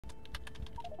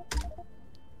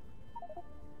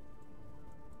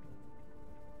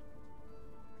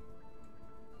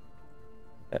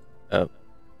Uh,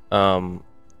 um,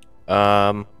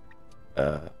 um,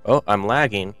 oh, I'm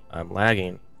lagging. I'm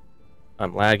lagging.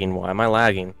 I'm lagging. Why am I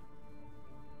lagging?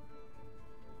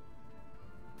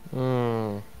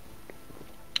 Hmm.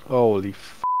 Holy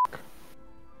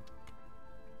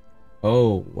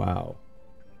Oh, wow.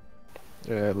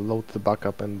 load the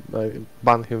backup and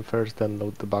ban him first, then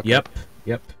load the backup. Yep,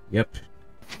 yep, yep,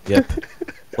 yep.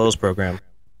 Close program.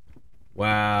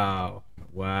 Wow.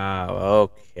 Wow.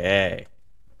 Okay.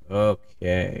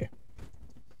 Okay.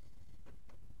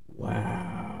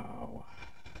 Wow.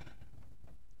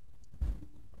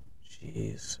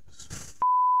 Jesus.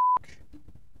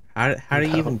 How do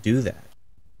you Now even do that?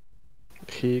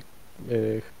 he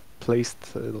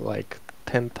placed like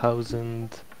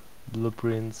 10,000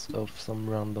 blueprints of some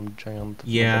random giant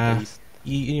Yeah. database.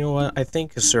 You know what? I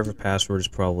think a server password is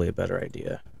probably a better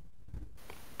idea.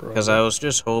 Because I Probably. was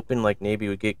just hoping, like, maybe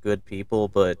we'd get good people,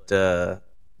 but,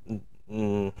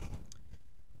 mm,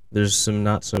 there's some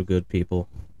not so good people.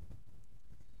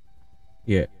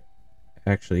 Yeah.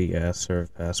 Actually, yeah, server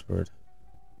password.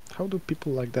 How do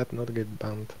people like that not get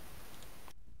banned?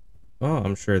 Oh,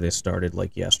 I'm sure they started,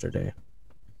 like, yesterday.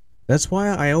 That's why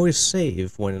I always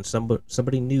save when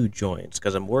somebody new joins,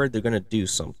 because I'm worried they're going to do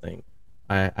something.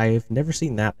 I've never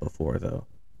seen that before, though.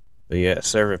 But yeah,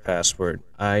 server password.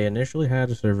 I initially had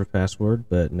a server password,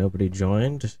 but nobody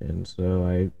joined, and so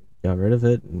I got rid of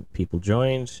it, and people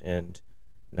joined, and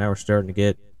now we're starting to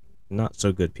get not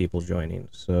so good people joining.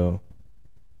 So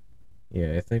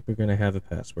yeah, I think we're gonna have a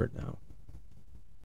password now.